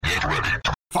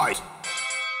Fight.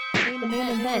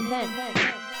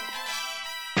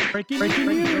 Breaking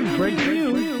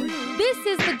news. This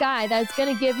is the guy that's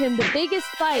going to give him the biggest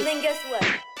fight. And then guess what?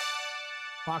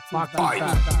 Fight.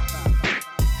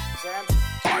 Sam,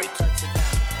 Fight.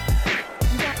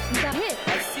 You got hit.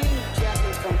 I've seen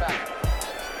champions come back.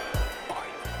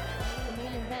 The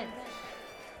main event.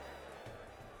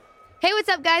 Hey, what's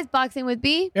up, guys? Boxing with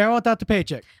B. Arrow without the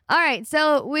paycheck. All right,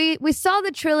 so we saw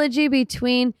the trilogy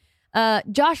between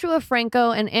Joshua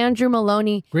Franco and Andrew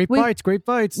Maloney. Great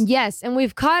fights. Yes, and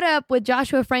we've caught up with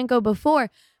Joshua Franco before,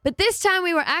 but this time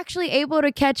we were actually able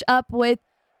to catch up with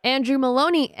Andrew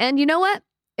Maloney, and you know what?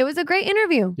 It was a great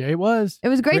interview. Yeah, it was. It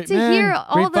was great to man. hear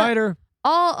Great fighter.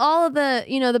 all of the,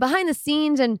 the behind the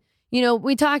scenes, and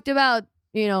we talked about,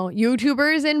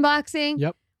 YouTubers in boxing.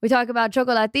 Yep. We talk about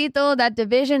Chocolatito, that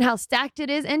division, how stacked it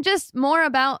is, and just more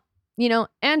about,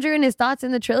 Andrew and his thoughts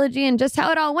in the trilogy and just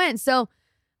how it all went. So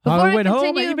before I went home,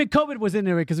 and continue, even COVID was in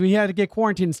there because we had to get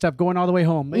quarantine and stuff going all the way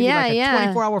home. Maybe like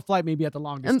a 24-hour flight, maybe at the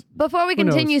longest. before we Who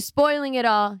knows? continue spoiling it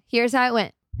all, here's how it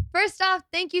went. First off,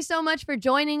 thank you so much for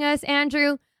joining us,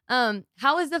 Andrew. How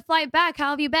was the flight back? How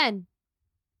have you been?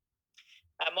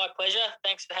 My pleasure.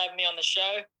 Thanks for having me on the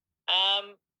show.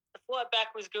 The flight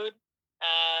back was good.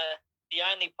 The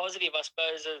only positive, I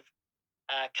suppose, of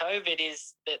COVID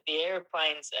is that the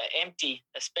airplanes are empty,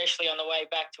 especially on the way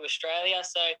back to Australia.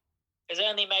 So there's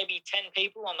only maybe 10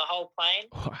 people on the whole plane.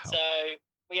 Wow. So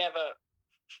we have a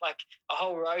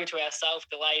whole row to ourselves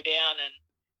to lay down and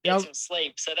get some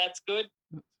sleep. So that's good.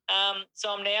 So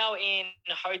I'm now in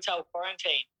hotel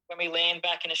quarantine. When we land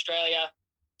back in Australia,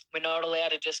 we're not allowed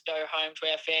to just go home to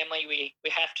our family. We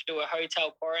have to do a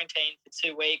hotel quarantine for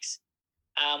 2 weeks,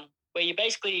 where you're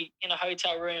basically in a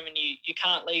hotel room and you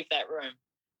can't leave that room.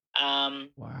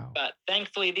 Wow. But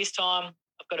thankfully this time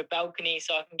I've got a balcony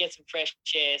so I can get some fresh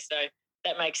air. So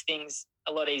that makes things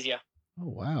a lot easier. Oh,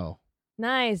 wow.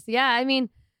 Nice. Yeah, I mean,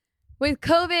 with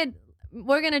COVID,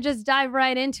 we're going to just dive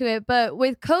right into it. But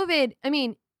with COVID, I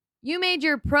mean, you made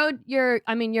your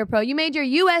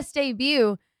U.S.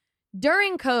 debut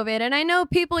during COVID. And I know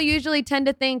people usually tend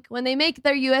to think when they make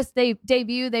their U.S.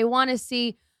 debut, they want to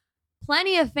see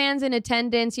plenty of fans in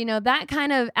attendance, that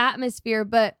kind of atmosphere.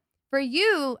 But for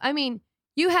you, I mean,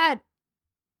 you had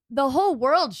the whole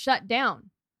world shut down.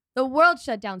 The world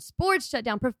shut down. Sports shut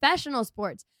down. Professional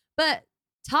sports. But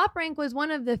Top Rank was one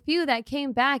of the few that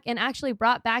came back and actually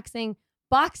brought boxing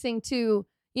to,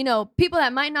 people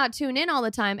that might not tune in all the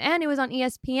time. And it was on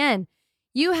ESPN.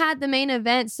 You had the main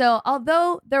event. So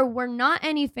although there were not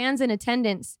any fans in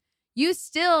attendance, you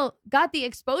still got the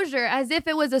exposure as if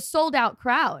it was a sold out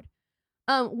crowd.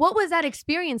 What was that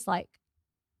experience like?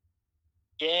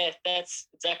 Yeah, that's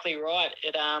exactly right.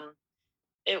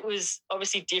 It was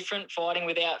obviously different fighting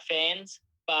without fans,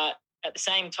 but at the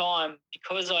same time,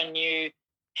 because I knew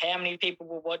how many people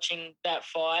were watching that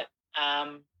fight,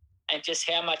 and just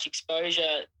how much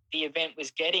exposure the event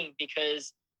was getting,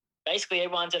 because basically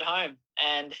everyone's at home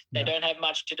and they don't have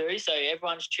much to do. So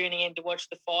everyone's tuning in to watch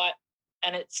the fight,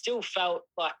 and it still felt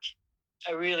like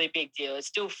a really big deal. It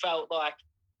still felt like,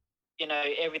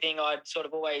 everything I'd sort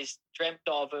of always dreamt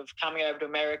of coming over to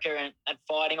America and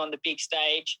fighting on the big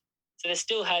stage. So they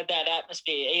still had that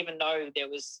atmosphere, even though there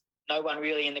was no one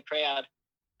really in the crowd.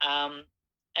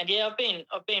 And yeah,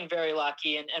 I've been very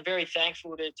lucky and very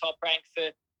thankful to Top Rank for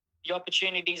the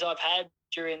opportunities I've had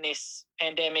during this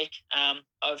pandemic.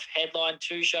 I've headlined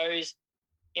 2 shows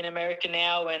in America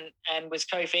now and was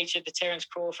co-featured to Terence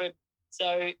Crawford.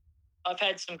 So I've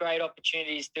had some great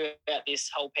opportunities throughout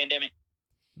this whole pandemic.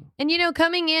 And,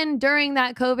 coming in during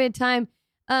that COVID time,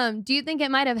 do you think it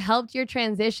might have helped your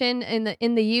transition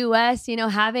in the U.S.,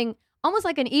 having almost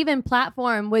like an even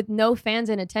platform with no fans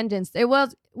in attendance?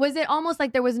 Was it almost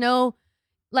like there was no,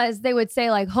 as they would say,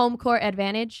 like home court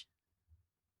advantage?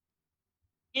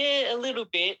 Yeah, a little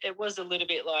bit. It was a little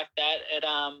bit like that.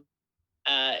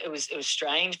 It was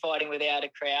strange fighting without a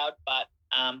crowd, but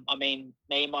me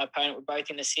and my opponent were both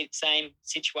in the same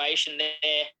situation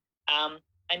there.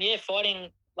 And yeah, fighting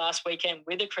last weekend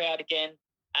with a crowd again,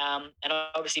 and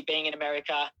obviously being in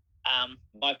America,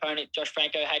 my opponent Josh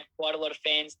Franco had quite a lot of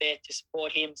fans there to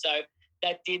support him, so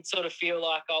that did sort of feel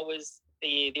like I was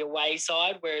the away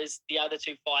side, whereas the other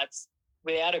 2 fights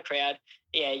without a crowd,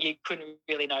 yeah, you couldn't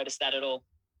really notice that at all.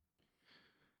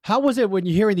 How was it when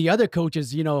you're hearing the other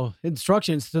coaches,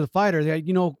 instructions to the fighter?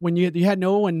 When you had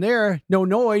no one there, no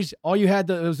noise, all you had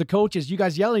was the coaches, you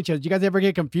guys yelling at each other. Did you guys ever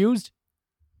get confused?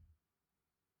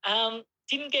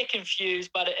 Didn't get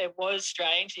confused, but it was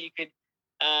strange. You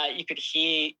could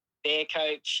hear their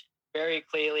coach very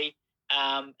clearly,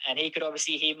 and he could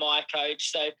obviously hear my coach.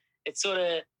 So it sort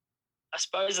of I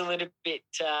suppose, a little bit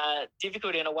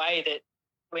difficult in a way that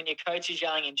when your coach is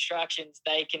yelling instructions,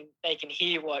 they can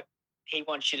hear what he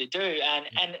wants you to do. And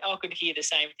I could hear the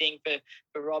same thing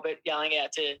for Robert yelling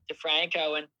out to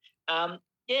Franco. And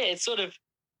it's sort of,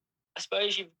 I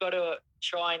suppose you've got to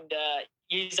try and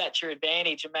use that to your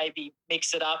advantage and maybe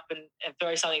mix it up and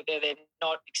throw something there they're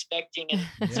not expecting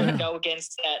and sort of go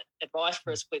against that advice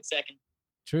for a split second.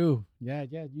 True. Yeah.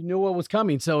 You knew what was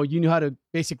coming, so you knew how to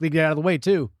basically get out of the way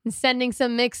too. Sending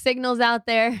some mixed signals out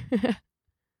there.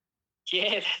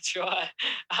 Yeah, that's right.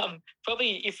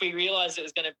 Probably if we realised it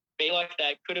was going to be like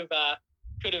that, could have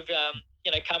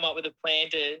come up with a plan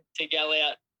to yell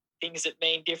out things that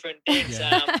mean different things.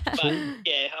 Yeah. But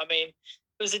yeah, I mean,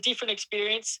 it was a different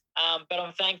experience. But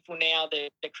I'm thankful now that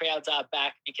the crowds are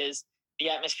back because the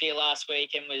atmosphere last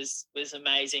weekend was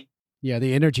amazing. Yeah,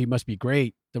 the energy must be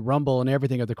great. The rumble and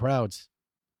everything of the crowds.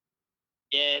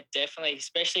 Yeah, definitely.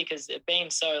 Especially because it'd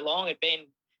been so long. It'd been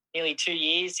nearly 2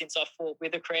 years since I fought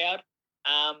with a crowd.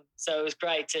 So it was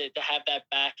great to have that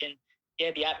back, and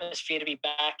the atmosphere to be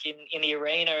back in the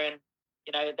arena. And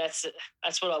that's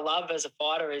what I love as a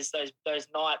fighter is those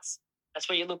nights. That's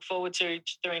what you look forward to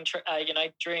during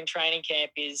training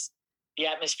camp is the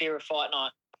atmosphere of fight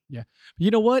night. Yeah.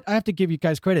 You know what? I have to give you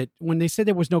guys credit. When they said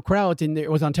there was no crowds and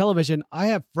it was on television, I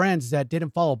have friends that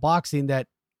didn't follow boxing that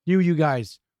knew you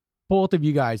guys, both of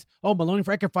you guys. Oh, Maloney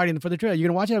Franco fighting for the trailer. You're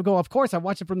going to watch it? I go, of course. I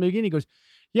watched it from the beginning. He goes,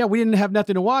 yeah, we didn't have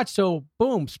nothing to watch. So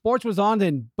boom, sports was on.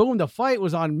 Then boom, the fight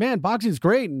was on. Man, boxing's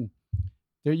great. And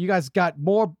there, you guys got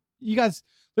more. You guys,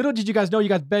 little did you guys know, you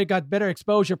guys got better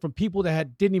exposure from people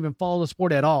that didn't even follow the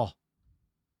sport at all.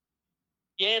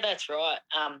 Yeah, that's right.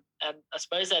 And I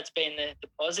suppose that's been the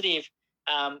positive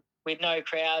with no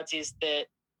crowds is that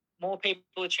more people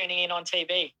are tuning in on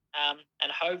TV.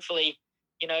 And hopefully,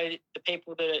 the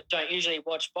people that don't usually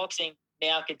watch boxing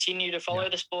now continue to follow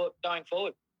the sport going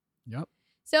forward. Yep.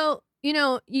 So,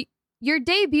 your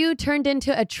debut turned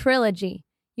into a trilogy.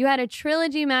 You had a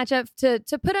trilogy matchup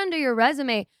to put under your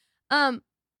resume.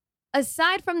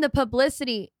 Aside from the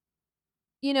publicity,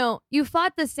 you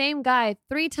fought the same guy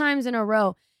 3 times in a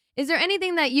row. Is there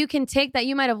anything that you can take that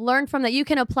you might have learned from that you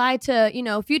can apply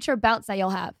to, future bouts that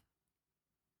you'll have?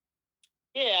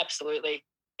 Yeah, absolutely.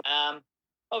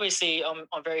 Obviously,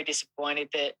 I'm very disappointed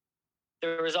that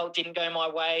the result didn't go my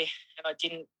way and I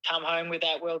didn't come home with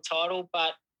that world title.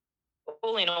 But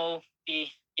all in all, the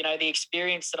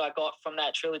experience that I got from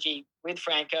that trilogy with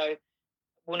Franco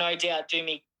will no doubt do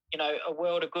me, a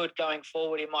world of good going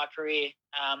forward in my career.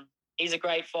 He's a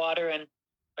great fighter, and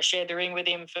I shared the ring with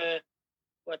him for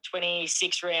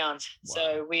 26 rounds. Wow.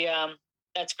 So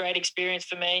that's great experience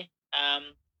for me.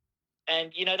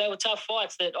 And they were tough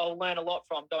fights that I'll learn a lot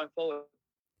from going forward.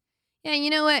 Yeah, you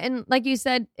know what? And like you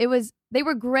said, they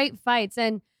were great fights.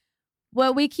 And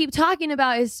what we keep talking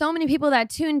about is so many people that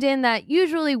tuned in that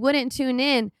usually wouldn't tune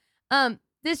in.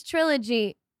 This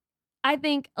trilogy, I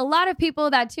think a lot of people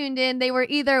that tuned in, they were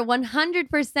either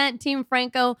 100% Team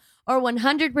Franco or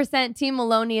 100% Team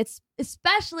Maloney. It's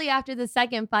especially after the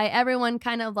second fight, everyone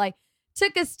kind of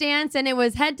took a stance and it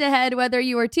was head to head, whether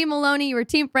you were Team Maloney, you were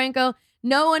Team Franco.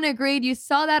 No one agreed. You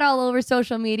saw that all over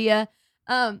social media.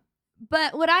 But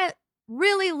what I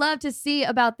really love to see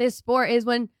about this sport is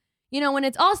when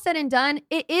it's all said and done,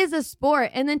 it is a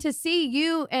sport. And then to see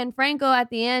you and Franco at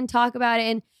the end talk about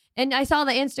it, and I saw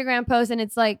the Instagram post, and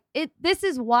it's this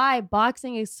is why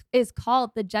boxing is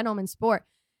called the gentleman's sport.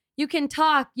 You can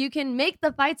talk, you can make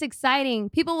the fights exciting.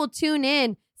 People will tune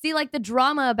in, see the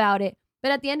drama about it.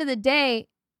 But at the end of the day,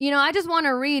 I just want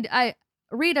to read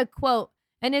a quote,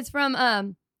 and it's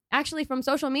from actually from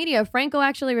social media. Franco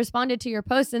actually responded to your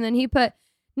post, and then he put,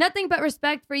 "Nothing but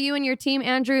respect for you and your team,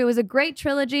 Andrew. It was a great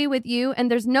trilogy with you, and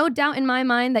there's no doubt in my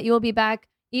mind that you will be back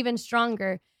even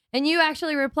stronger." And you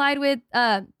actually replied with,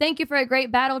 "Thank you for a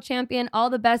great battle, champion. All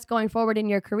the best going forward in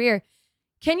your career."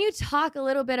 Can you talk a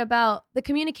little bit about the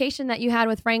communication that you had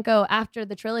with Franco after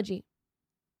the trilogy?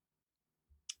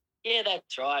 Yeah,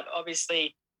 that's right.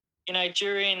 Obviously,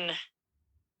 during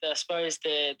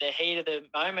the heat of the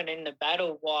moment in the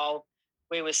battle, while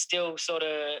we were still sort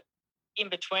of in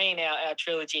between our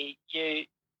trilogy, you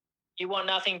want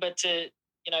nothing but to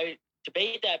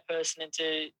beat that person and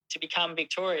to become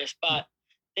victorious. But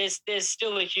there's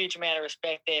still a huge amount of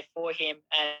respect there for him,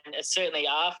 and certainly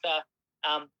after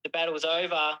the battle was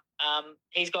over,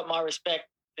 he's got my respect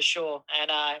for sure,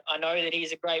 and I know that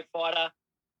he's a great fighter.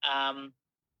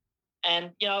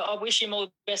 And I wish him all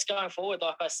the best going forward.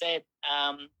 Like I said,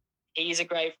 he's a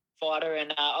great fighter,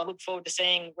 and I look forward to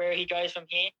seeing where he goes from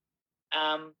here.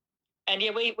 And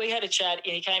yeah, we had a chat.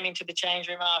 He came into the change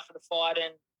room after the fight,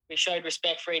 and we showed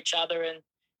respect for each other.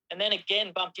 And then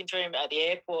again, bumped into him at the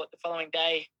airport the following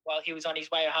day while he was on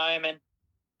his way home. And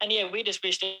yeah, we just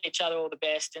wished each other all the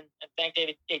best and thanked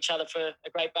each other for a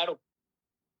great battle.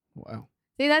 Wow.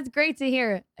 See, that's great to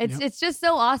hear. It's just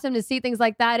so awesome to see things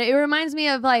like that. It reminds me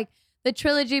of like the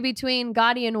trilogy between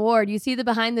Gotti and Ward. You see the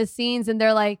behind the scenes and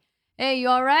they're like, hey, you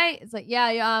all right? It's like,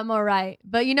 yeah, I'm all right.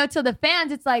 But, to the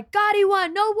fans, it's like, Gotti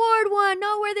won, no Ward won,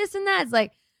 no we're this and that. It's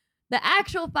like the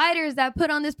actual fighters that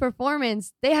put on this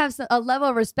performance, they have a level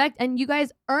of respect, and you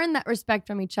guys earn that respect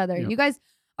from each other. Yep. You guys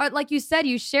are, like you said,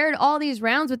 you shared all these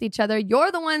rounds with each other.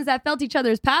 You're the ones that felt each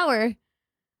other's power.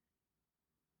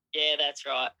 Yeah, that's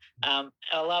right.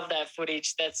 I love that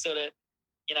footage. That's sort of,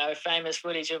 famous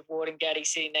footage of Ward and Gotti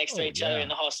sitting next to each other in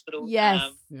the hospital. Yes.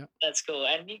 That's cool.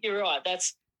 And you're right.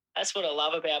 That's what I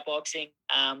love about boxing.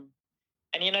 And,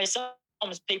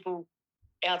 sometimes people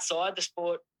outside the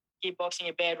sport give boxing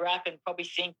a bad rap and probably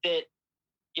think that,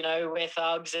 we're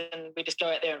thugs and we just go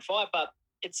out there and fight. But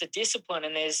it's a discipline,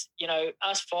 and there's,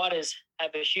 us fighters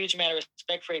have a huge amount of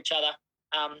respect for each other,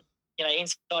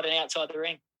 inside and outside the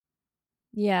ring.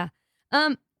 Yeah.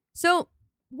 So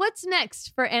what's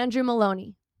next for Andrew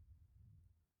Moloney?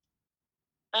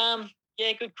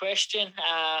 Yeah, good question.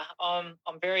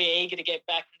 I'm very eager to get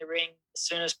back in the ring as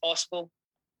soon as possible.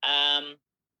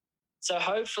 So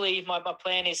hopefully my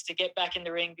plan is to get back in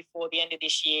the ring before the end of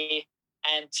this year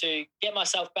and to get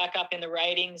myself back up in the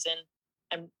ratings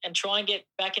and try and get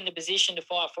back in the position to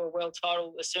fight for a world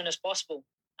title as soon as possible.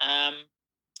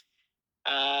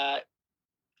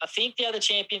 I think the other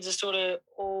champions are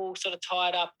all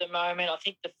tied up at the moment. I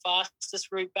think the fastest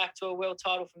route back to a world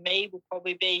title for me will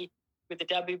probably be with the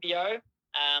WBO.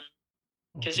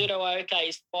 Kazuto Aoka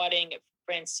is fighting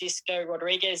Francisco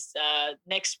Rodriguez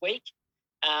next week.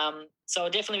 So I'll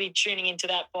definitely be tuning into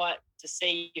that fight to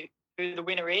see who the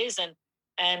winner is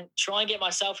and try and get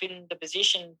myself in the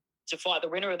position to fight the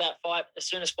winner of that fight as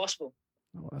soon as possible.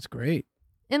 Oh, that's great.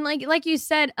 And like you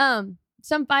said,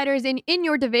 some fighters in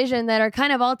your division that are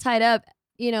kind of all tied up,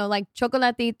 like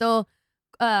Chocolatito,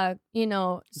 Sorang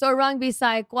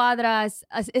Bisay, Cuadras,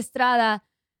 Estrada.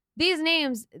 These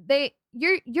names,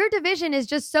 your division is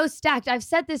just so stacked. I've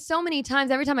said this so many times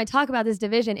every time I talk about this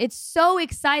division. It's so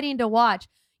exciting to watch.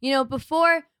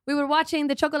 Before we were watching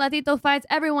the Chocolatito fights,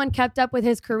 everyone kept up with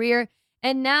his career.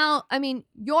 And now,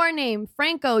 your name,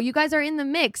 Franco, you guys are in the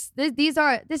mix.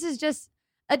 This is just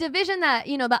a division that,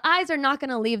 the eyes are not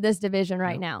going to leave this division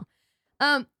right now.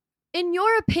 In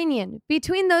your opinion,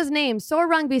 between those names,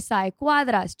 Sorang Bisay,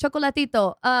 Cuadras,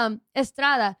 Chocolatito,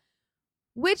 Estrada,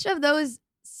 which of those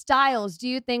styles do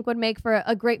you think would make for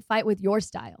a great fight with your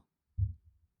style?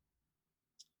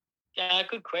 Yeah,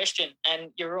 good question.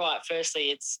 And you're right.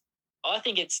 Firstly, I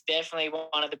think it's definitely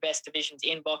one of the best divisions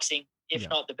in boxing, if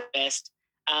not the best.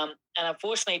 And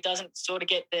unfortunately, it doesn't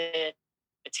get the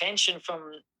attention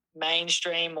from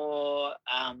mainstream or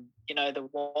the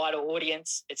wider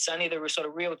audience. It's only the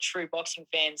real true boxing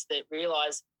fans that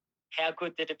realize how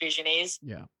good the division is.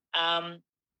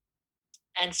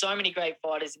 And so many great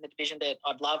fighters in the division that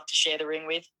I'd love to share the ring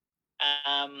with.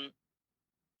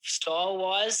 Style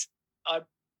wise,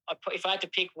 if I had to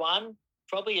pick one,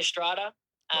 probably Estrada.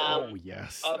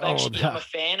 Yes. I'm a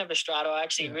fan of Estrada. I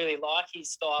actually really like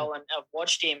his style, and I've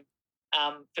watched him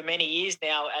for many years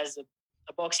now as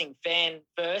a boxing fan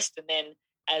first, and then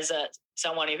as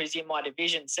someone who's in my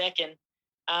division second.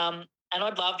 And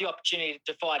I'd love the opportunity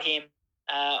to fight him.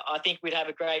 I think we'd have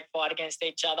a great fight against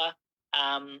each other.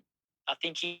 I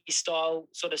think his style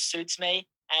suits me,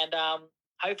 and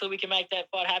hopefully we can make that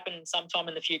fight happen sometime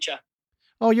in the future.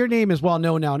 Oh, your name is well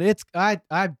known now, and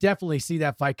I definitely see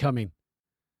that fight coming.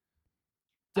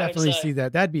 Definitely see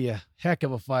that. That'd be a heck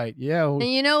of a fight. Yeah. And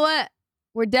you know what?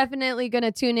 We're definitely going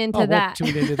to tune into that.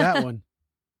 We'll tune into that one.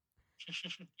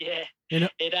 Yeah.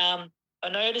 I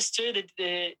noticed too that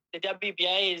the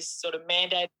WBA is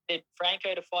mandated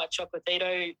Franco to fight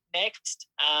Chocolatito next.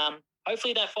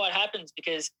 Hopefully that fight happens,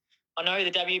 because I know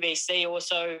the WBC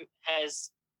also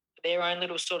has their own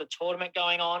little tournament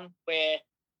going on where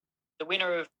the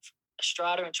winner of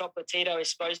Estrada and Chocolatito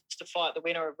is supposed to fight the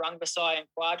winner of Rungbasai and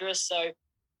Cuadras. So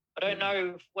I don't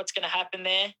know what's going to happen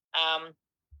there.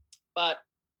 But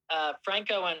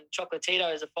Franco and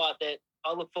Chocolatito is a fight that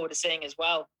I look forward to seeing as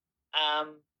well.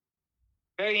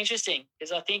 Very interesting,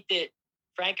 because I think that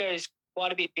Franco is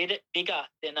quite a bit bigger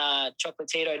than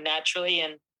Chocolatito naturally,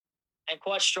 and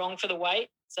quite strong for the weight.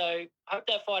 So I hope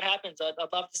that fight happens. I'd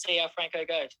love to see how Franco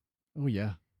goes. Oh,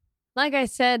 yeah. Like I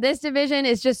said, this division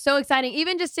is just so exciting.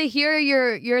 Even just to hear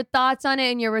your thoughts on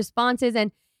it and your responses,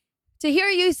 and to hear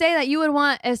you say that you would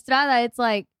want Estrada, it's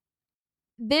like,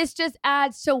 this just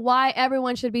adds to why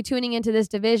everyone should be tuning into this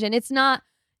division. It's not,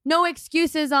 no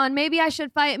excuses on maybe I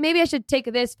should fight, maybe I should take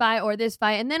this fight or this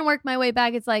fight and then work my way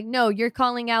back. It's like, no, you're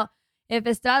calling out. If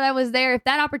Estrada was there, if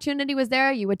that opportunity was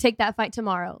there, you would take that fight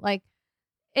tomorrow. Like,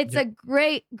 it's a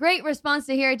great response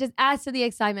to hear. It just adds to the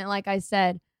excitement, like I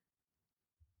said.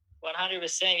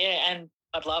 100%, yeah, and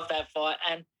I'd love that fight.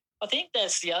 And I think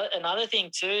that's another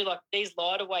thing too, like these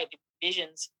lighter weight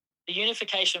divisions, the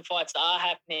unification fights are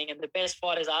happening and the best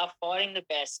fighters are fighting the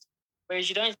best. Whereas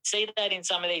you don't see that in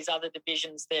some of these other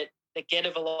divisions that get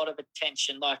a lot of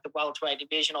attention, like the welterweight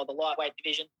division or the lightweight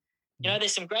division. You know,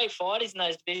 there's some great fighters in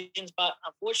those divisions, but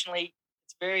unfortunately,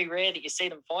 it's very rare that you see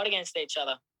them fight against each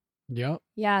other. Yep.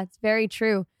 Yeah, it's very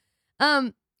true.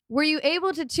 Were you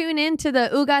able to tune into the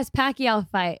Ugas-Pacquiao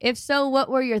fight? If so,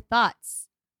 what were your thoughts?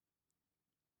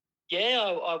 Yeah,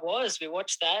 I was. We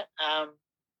watched that. It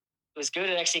was good.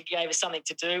 It actually gave us something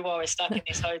to do while we're stuck in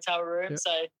this hotel room. Yep.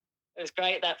 So it was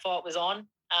great that fight was on.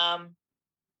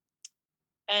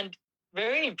 And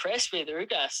very impressed with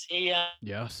Ugas. He,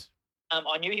 Yes.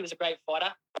 I knew he was a great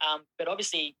fighter, but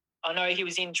obviously I know he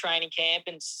was in training camp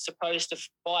and supposed to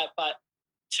fight, but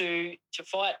to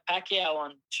fight Pacquiao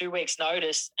on 2 weeks'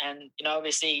 notice and, you know,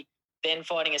 obviously then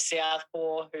fighting a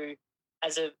southpaw who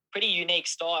has a pretty unique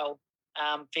style,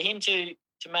 for him to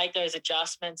make those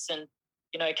adjustments and,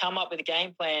 you know, come up with a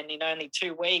game plan in only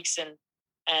 2 weeks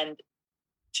and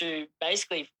to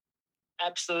basically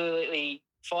absolutely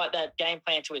fight that game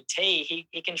plan to a T.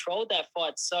 He controlled that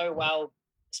fight so well,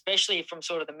 especially from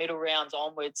sort of the middle rounds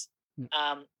onwards.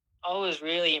 I was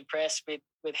really impressed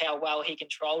with how well he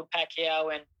controlled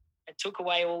Pacquiao and took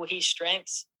away all his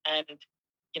strengths and,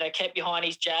 you know, kept behind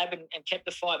his jab and kept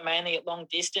the fight mainly at long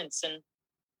distance. And,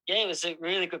 yeah, it was a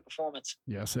really good performance.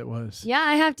 Yes, it was. Yeah,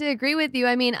 I have to agree with you.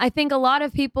 I mean, I think a lot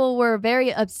of people were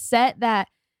very upset that,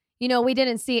 you know, we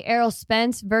didn't see Errol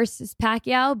Spence versus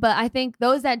Pacquiao, but I think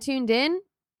those that tuned in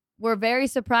were very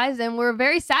surprised and were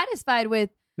very satisfied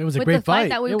with It was a with great the fight fight.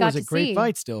 that we It got was a to great see.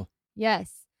 fight still.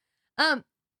 Yes.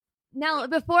 Now,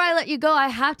 before I let you go, I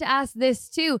have to ask this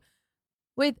too.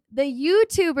 With the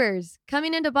YouTubers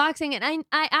coming into boxing, and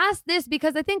I ask this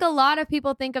because I think a lot of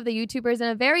people think of the YouTubers in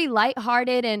a very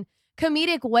lighthearted and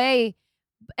comedic way,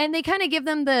 and they kind of give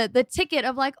them the ticket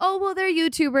of like, oh, well, they're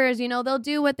YouTubers, you know, they'll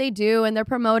do what they do and they're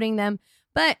promoting them.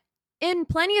 But in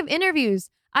plenty of interviews,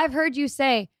 I've heard you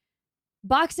say,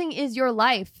 boxing is your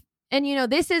life. And, you know,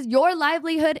 this is your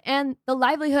livelihood and the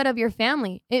livelihood of your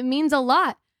family. It means a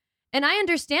lot. And I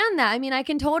understand that. I mean, I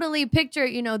can totally picture,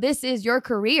 you know, this is your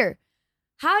career.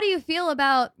 How do you feel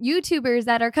about YouTubers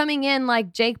that are coming in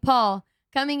like Jake Paul,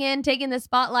 coming in, taking the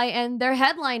spotlight, and they're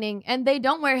headlining and they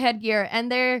don't wear headgear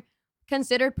and they're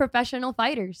considered professional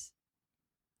fighters?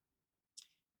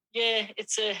 Yeah,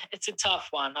 it's a tough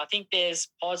one. I think there's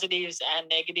positives and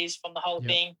negatives from the whole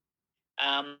thing.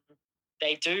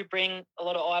 They do bring a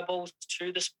lot of eyeballs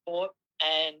to the sport,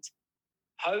 and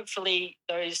hopefully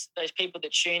those people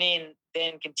that tune in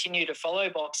then continue to follow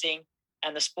boxing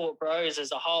and the sport grows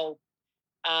as a whole.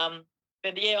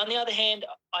 But yeah, on the other hand,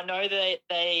 I know that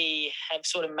they have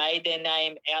sort of made their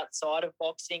name outside of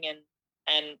boxing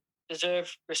and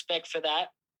deserve respect for that.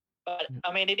 But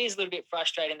I mean, it is a little bit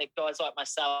frustrating that guys like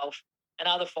myself and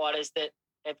other fighters that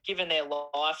have given their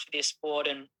life to this sport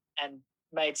and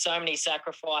made so many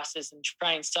sacrifices and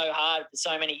trained so hard for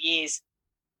so many years,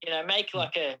 you know, make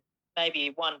like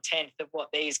maybe 1/10 of what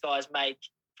these guys make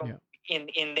from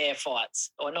in their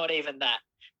fights, or not even that.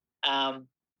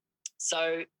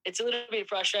 So it's a little bit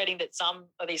frustrating that some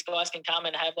of these guys can come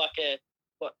and have like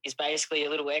what is basically a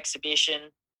little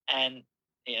exhibition and,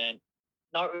 you know,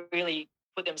 not really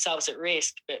put themselves at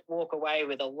risk, but walk away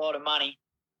with a lot of money.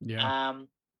 Yeah.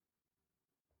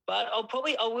 But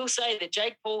I will say that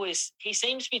Jake Paul he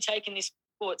seems to be taking this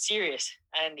sport serious,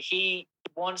 and he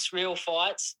wants real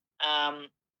fights,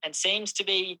 and seems to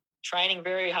be training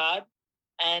very hard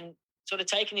and sort of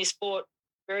taking this sport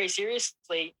very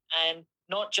seriously, and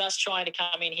not just trying to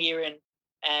come in here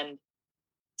and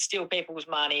steal people's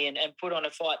money and put on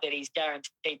a fight that he's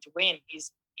guaranteed to win.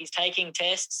 He's taking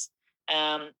tests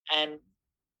and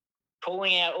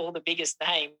calling out all the biggest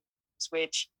names,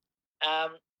 which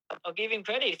I'll give him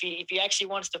credit. If he actually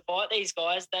wants to fight these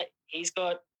guys, that he's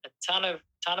got a ton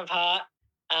of heart.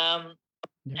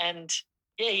 And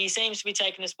yeah, he seems to be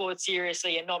taking the sport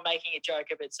seriously and not making a joke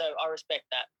of it. So I respect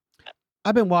that.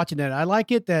 I've been watching that. I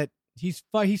like it that he's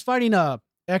fighting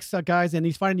ex guys, and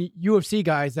he's fighting UFC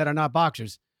guys that are not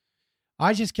boxers.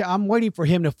 I'm waiting for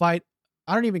him to fight.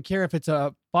 I don't even care if it's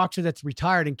a boxer that's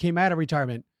retired and came out of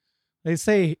retirement. They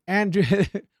say Andrew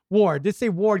Ward. They say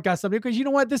Ward got something because you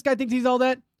know what? This guy thinks he's all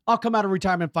that. I'll come out of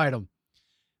retirement and fight him.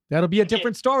 That'll be a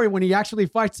different story when he actually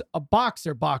fights a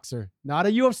boxer, not a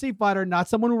UFC fighter, not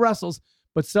someone who wrestles,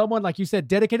 but someone, like you said,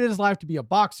 dedicated his life to be a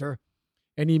boxer.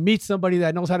 And he meets somebody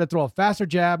that knows how to throw a faster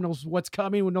jab, knows what's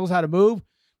coming, knows how to move,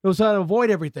 knows how to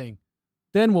avoid everything.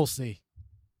 Then we'll see.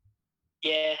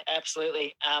 Yeah,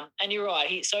 absolutely. And you're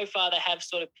right. So far they have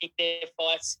sort of picked their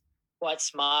fights quite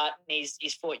smart. And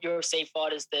he's fought UFC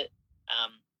fighters that,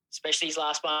 especially his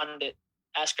last one, that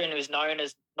Askren was known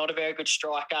as not a very good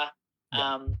striker.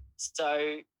 Yeah.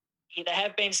 So they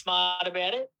have been smart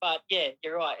about it. But, yeah,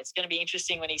 you're right. It's going to be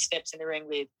interesting when he steps in the ring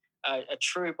with a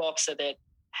true boxer that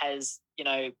has,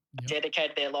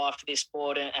 dedicated their life to this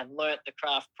sport and learnt the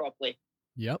craft properly.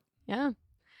 Yep. Yeah.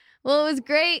 Well, it was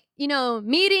great,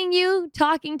 meeting you,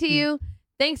 talking to you.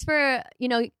 Thanks for,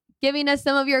 giving us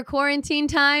some of your quarantine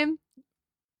time.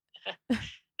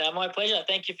 No, my pleasure.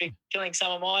 Thank you for killing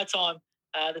some of my time.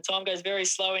 The time goes very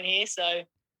slow in here, so it's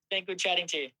been good chatting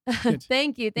to you.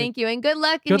 Thank you. And good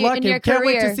luck in Good luck. your Can't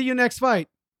career. wait to see you next fight.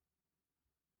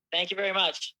 Thank you very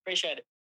much. Appreciate it.